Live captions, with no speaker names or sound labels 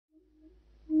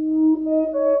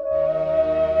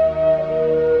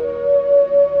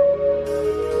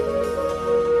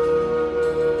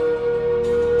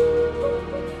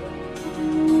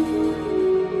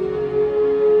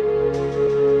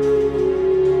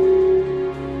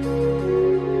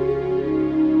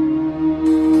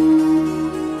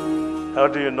How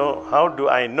do you know? How do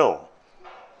I know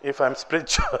if I'm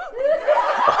spiritual?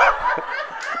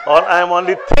 Or I'm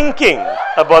only thinking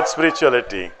about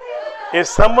spirituality? If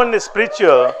someone is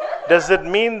spiritual, does it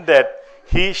mean that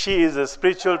he, she is a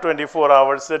spiritual 24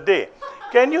 hours a day?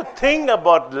 Can you think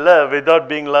about love without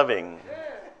being loving?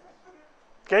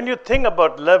 Can you think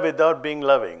about love without being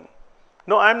loving?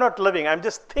 No, I'm not loving. I'm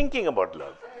just thinking about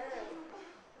love.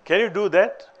 Can you do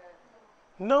that?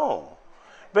 No.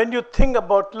 When you think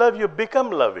about love, you become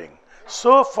loving.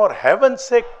 So for heaven's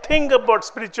sake, think about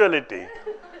spirituality.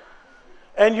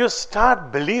 And you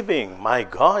start believing, my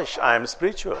gosh, I am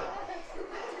spiritual.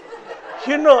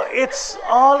 You know, it's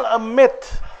all a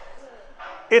myth.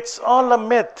 It's all a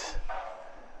myth.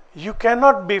 You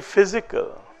cannot be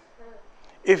physical.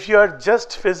 If you are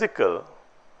just physical,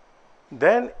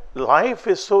 then life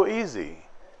is so easy.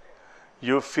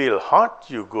 You feel hot,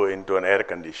 you go into an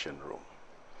air-conditioned room.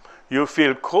 You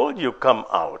feel cold, you come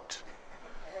out.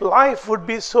 Life would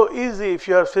be so easy if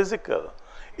you are physical.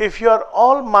 If you are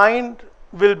all mind,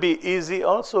 will be easy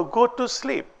also. Go to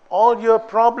sleep. All your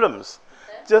problems.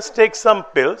 Just take some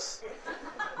pills.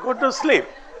 Go to sleep.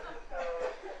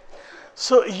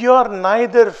 So you are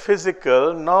neither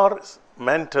physical nor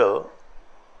mental,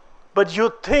 but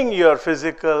you think you are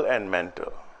physical and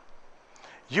mental.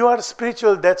 You are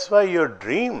spiritual, that's why your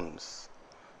dreams.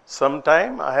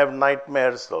 Sometime I have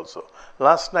nightmares also.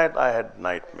 Last night I had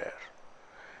nightmare.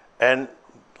 And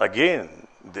again,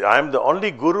 I am the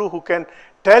only guru who can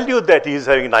tell you that he is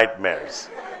having nightmares.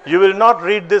 You will not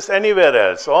read this anywhere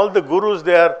else. All the gurus,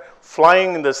 they are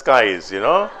flying in the skies, you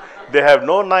know. They have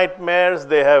no nightmares,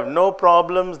 they have no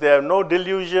problems, they have no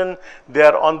delusion. They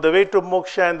are on the way to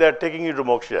moksha and they are taking you to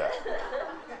moksha.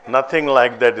 Nothing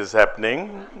like that is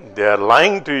happening. They are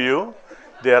lying to you.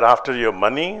 They are after your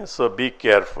money, so be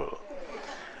careful.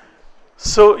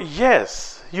 So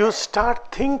yes, you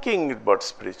start thinking about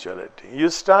spirituality. You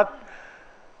start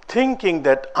thinking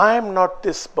that I am not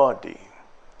this body.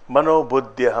 Mano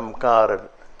buddhya hamkara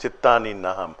chittani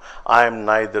naham. I am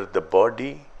neither the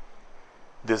body.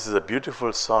 This is a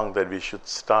beautiful song that we should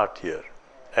start here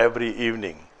every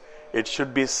evening. It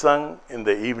should be sung in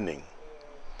the evening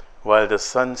while the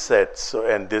sun sets. So,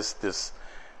 and this is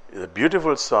a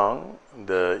beautiful song.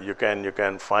 You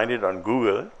can find it on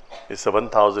Google. It's a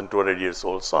 1,200 years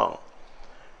old song.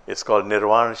 It's called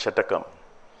Nirvana Shatakam.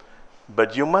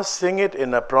 But you must sing it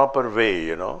in a proper way,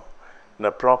 you know, in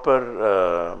a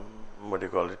proper,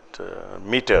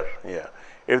 meter. Yeah.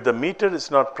 If the meter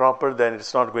is not proper, then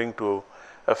it's not going to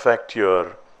affect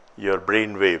your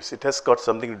brain waves. It has got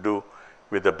something to do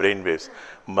with the brain waves.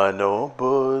 Mano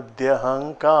buddhya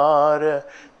hankara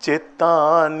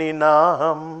chittani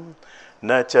naham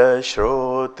nacha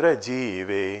shrotra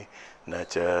jive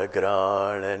nacha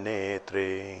grana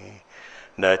netre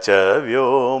nacha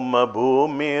vyoma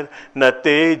bhumir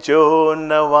natejo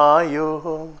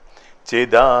navayu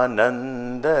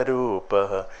chidananda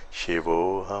rupa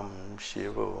shivoham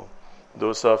shivo.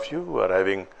 Those of you who are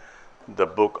having the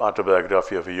book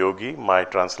Autobiography of a Yogi, my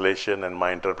translation and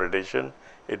my interpretation,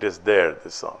 it is there,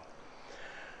 this song.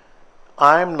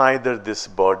 I am neither this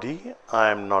body, I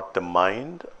am not the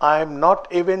mind, I am not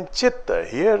even chitta.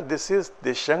 Here, this is the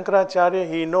Shankaracharya,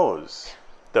 he knows.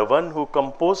 The one who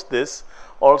composed this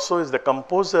also is the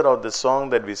composer of the song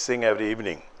that we sing every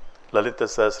evening, Lalita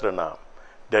Sahasranam,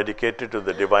 dedicated to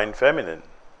the Divine Feminine.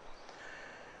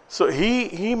 So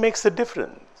he makes a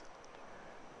difference.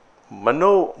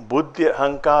 Mano buddhya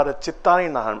hankara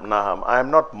chittani naham. I am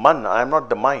not man, I am not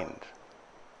the mind.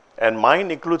 And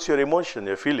mind includes your emotion,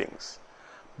 your feelings.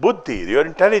 Buddhi, your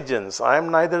intelligence. I am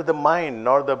neither the mind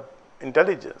nor the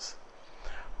intelligence.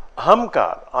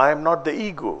 Ahamkar, I am not the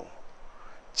ego.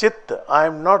 Chitta, I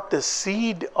am not the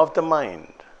seed of the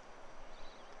mind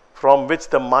from which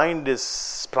the mind is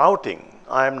sprouting.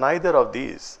 I am neither of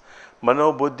these.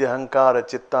 Mano buddhya hankara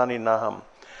chittani naham.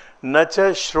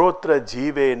 Nacha shrotra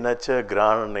jive nacha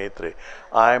grana netre.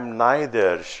 I am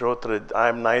neither shrotra, I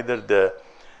am neither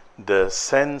the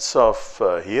sense of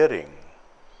hearing.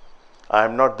 I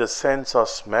am not the sense of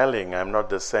smelling. I am not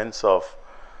the sense of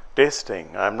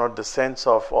tasting. I am not the sense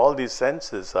of all these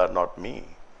senses are not me.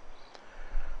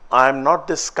 I am not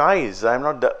the skies. I am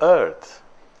not the earth.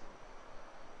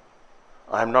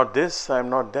 I am not this. I am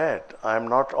not that. I am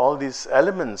not all these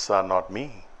elements are not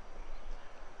me.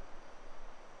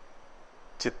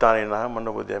 Chittani naham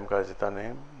manobuddhyam ka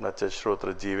chittani nacha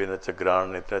shrotra jive nacha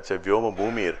grana nacha vyoma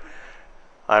bhumir.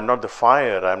 I am not the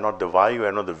fire, I am not the vayu, I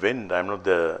am not the wind, I am not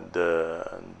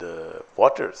the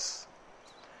waters.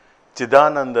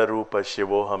 Chidananda rupa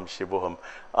shivoham shivoham.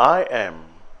 I am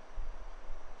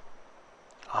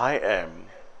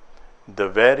the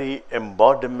very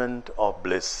embodiment of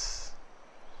bliss.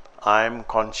 I am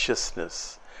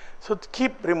consciousness. So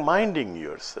keep reminding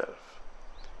yourself.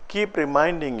 Keep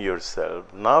reminding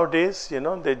yourself. Nowadays,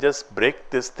 they just break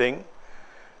this thing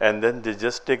and then they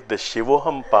just take the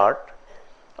Shivoham part,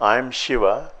 I am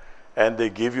Shiva, and they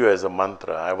give you as a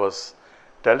mantra. I was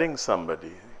telling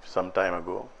somebody some time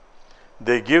ago,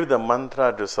 they give the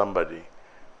mantra to somebody.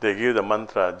 They give the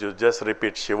mantra, you just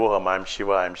repeat Shivoham, I am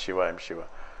Shiva, I am Shiva, I am Shiva.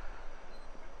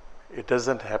 It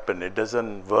doesn't happen. It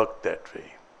doesn't work that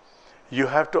way. You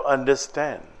have to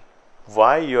understand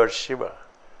why you are Shiva,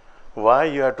 why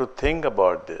you have to think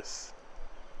about this.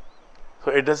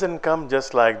 So it doesn't come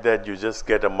just like that. You just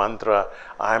get a mantra,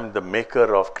 I am the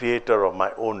maker of, creator of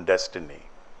my own destiny.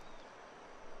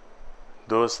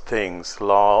 Those things,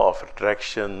 law of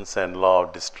attractions and law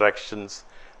of distractions,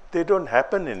 they don't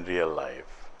happen in real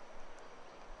life.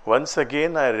 Once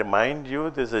again, I remind you,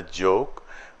 this is a joke,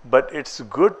 but it's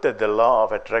good that the law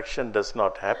of attraction does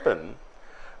not happen.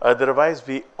 Otherwise,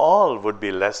 we all would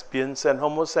be lesbians and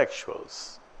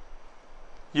homosexuals.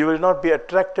 You will not be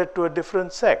attracted to a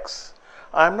different sex.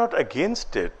 I'm not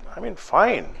against it. I mean,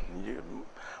 fine.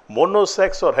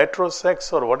 Monosex or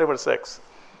heterosex or whatever sex.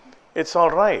 It's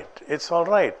all right. It's all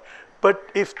right. But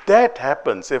if that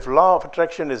happens, if law of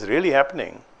attraction is really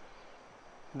happening,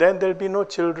 then there'll be no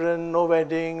children, no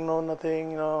wedding, no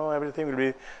nothing, everything will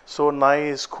be so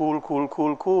nice,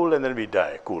 cool, and then we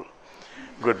die. Cool.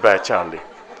 Goodbye, Charlie.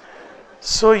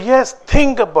 So yes,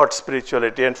 think about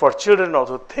spirituality, and for children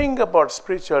also, think about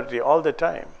spirituality all the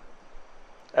time.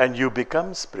 And you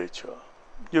become spiritual.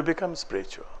 You become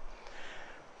spiritual.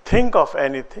 Think of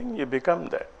anything, you become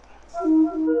that.